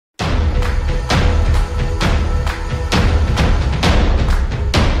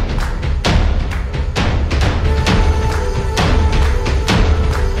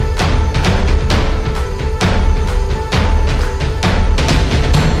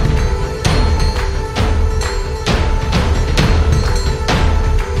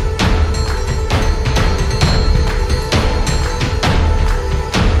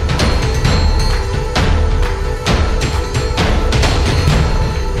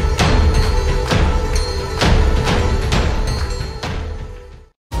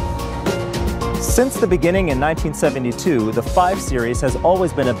Since the beginning in 1972, the 5 Series has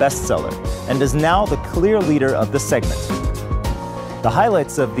always been a bestseller and is now the clear leader of the segment. The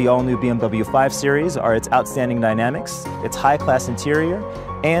highlights of the all-new BMW 5 Series are its outstanding dynamics, its high-class interior,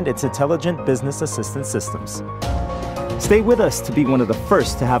 and its intelligent business assistant systems. Stay with us to be one of the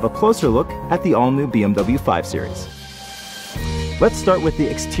first to have a closer look at the all-new BMW 5 Series. Let's start with the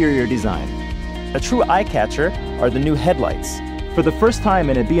exterior design. A true eye-catcher are the new headlights. For the first time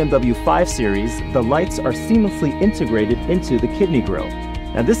in a BMW 5 Series, the lights are seamlessly integrated into the kidney grille.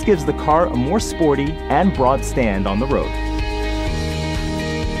 Now this gives the car a more sporty and broad stand on the road.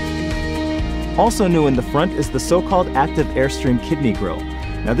 Also new in the front is the so-called active airstream kidney grille.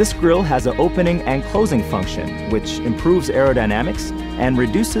 Now this grille has an opening and closing function, which improves aerodynamics and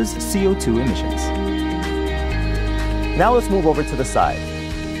reduces CO2 emissions. Now let's move over to the side.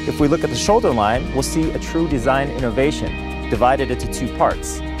 If we look at the shoulder line, we'll see a true design innovation, divided into 2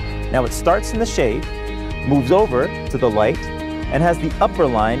 parts. Now it starts in the shade, moves over to the light, and has the upper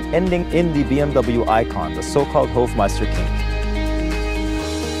line ending in the BMW icon, the so-called Hofmeister kink.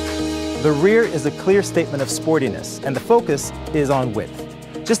 The rear is a clear statement of sportiness, and the focus is on width.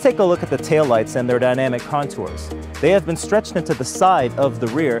 Just take a look at the taillights and their dynamic contours. They have been stretched into the side of the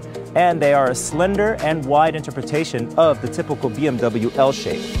rear, and they are a slender and wide interpretation of the typical BMW L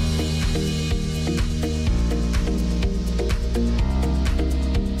shape.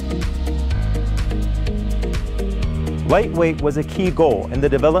 Lightweight was a key goal in the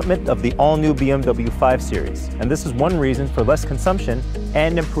development of the all-new BMW 5 Series, and this is one reason for less consumption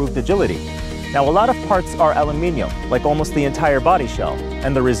and improved agility. Now, a lot of parts are aluminium, like almost the entire body shell,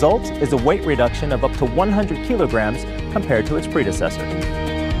 and the result is a weight reduction of up to 100 kilograms compared to its predecessor.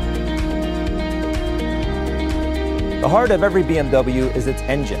 The heart of every BMW is its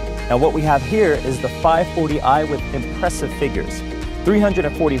engine. Now, what we have here is the 540i with impressive figures.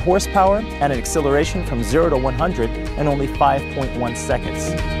 340 horsepower and an acceleration from 0 to 100 in only 5.1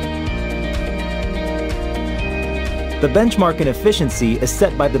 seconds. The benchmark in efficiency is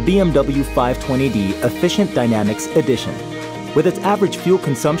set by the BMW 520d Efficient Dynamics Edition. With its average fuel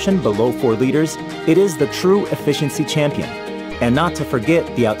consumption below 4 liters, it is the true efficiency champion. And not to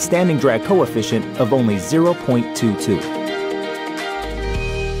forget the outstanding drag coefficient of only 0.22.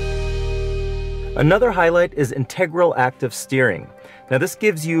 Another highlight is integral active steering. Now this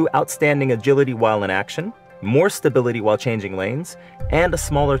gives you outstanding agility while in action, more stability while changing lanes, and a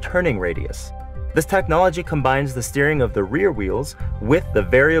smaller turning radius. This technology combines the steering of the rear wheels with the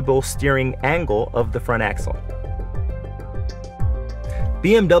variable steering angle of the front axle.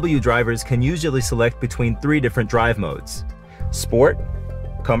 BMW drivers can usually select between 3 different drive modes: Sport,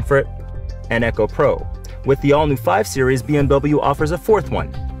 Comfort, and Eco Pro. With the all-new 5 Series, BMW offers a 4th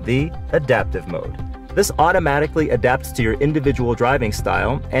one, the Adaptive mode. This automatically adapts to your individual driving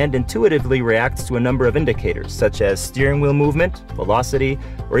style and intuitively reacts to a number of indicators, such as steering wheel movement, velocity,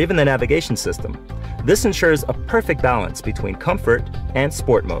 or even the navigation system. This ensures a perfect balance between comfort and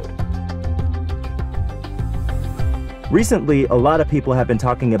sport mode. Recently, a lot of people have been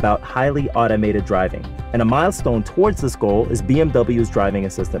talking about highly automated driving, and a milestone towards this goal is BMW's Driving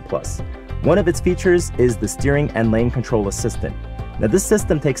Assistant Plus. One of its features is the Steering and Lane Control Assistant. Now this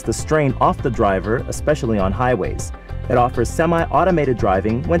system takes the strain off the driver, especially on highways. It offers semi-automated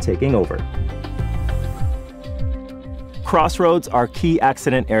driving when taking over. Crossroads are key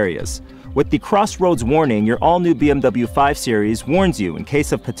accident areas. With the crossroads warning, your all-new BMW 5 Series warns you in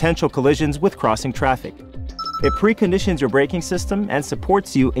case of potential collisions with crossing traffic. It preconditions your braking system and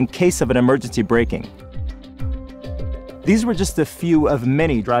supports you in case of an emergency braking. These were just a few of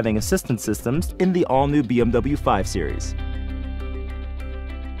many driving assistance systems in the all-new BMW 5 Series.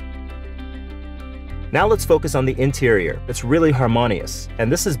 Now let's focus on the interior. It's really harmonious, and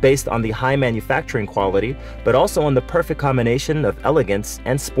this is based on the high manufacturing quality, but also on the perfect combination of elegance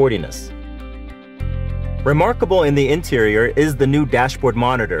and sportiness. Remarkable in the interior is the new dashboard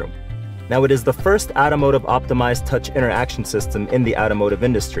monitor. Now it is the first automotive optimized touch interaction system in the automotive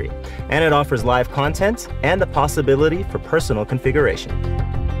industry, and it offers live content and the possibility for personal configuration.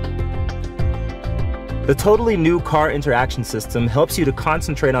 The totally new car interaction system helps you to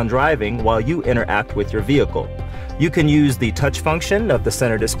concentrate on driving while you interact with your vehicle. You can use the touch function of the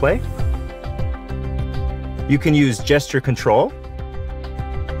center display. You can use gesture control.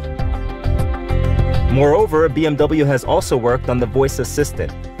 Moreover, BMW has also worked on the voice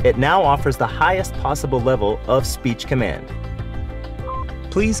assistant. It now offers the highest possible level of speech command.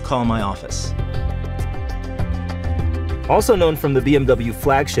 Please call my office. Also known from the BMW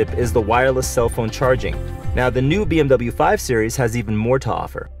flagship is the wireless cell phone charging. Now the new BMW 5 Series has even more to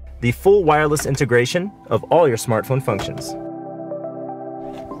offer: the full wireless integration of all your smartphone functions.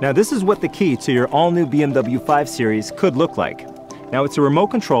 Now this is what the key to your all-new BMW 5 Series could look like. Now it's a remote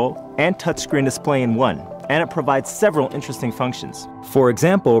control and touchscreen display in one, and it provides several interesting functions. For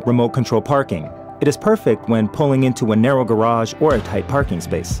example, remote control parking. It is perfect when pulling into a narrow garage or a tight parking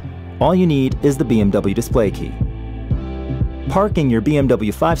space. All you need is the BMW display key. Parking your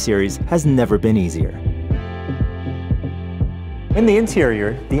BMW 5 Series has never been easier. In the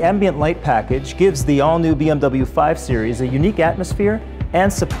interior, the ambient light package gives the all-new BMW 5 Series a unique atmosphere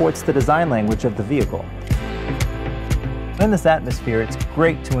and supports the design language of the vehicle. In this atmosphere, it's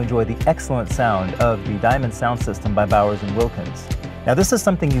great to enjoy the excellent sound of the Diamond sound system by Bowers & Wilkins. Now this is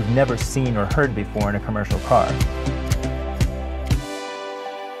something you've never seen or heard before in a commercial car.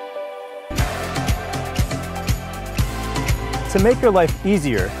 To make your life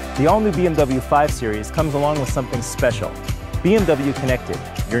easier, the all-new BMW 5 Series comes along with something special. BMW Connected,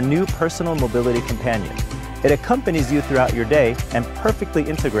 your new personal mobility companion. It accompanies you throughout your day and perfectly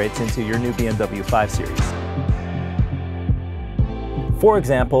integrates into your new BMW 5 Series. For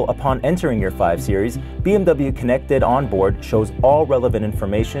example, upon entering your 5 Series, BMW Connected onboard shows all relevant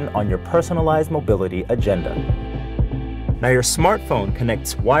information on your personalized mobility agenda. Now your smartphone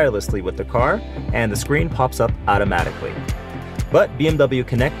connects wirelessly with the car and the screen pops up automatically. But BMW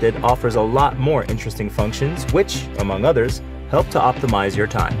Connected offers a lot more interesting functions which, among others, help to optimize your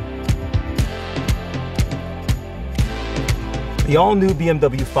time. The all-new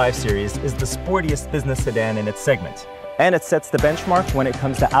BMW 5 Series is the sportiest business sedan in its segment, and it sets the benchmark when it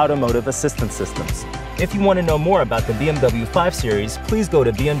comes to automotive assistance systems. If you want to know more about the BMW 5 Series, please go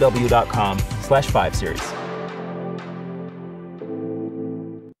to bmw.com/5 Series.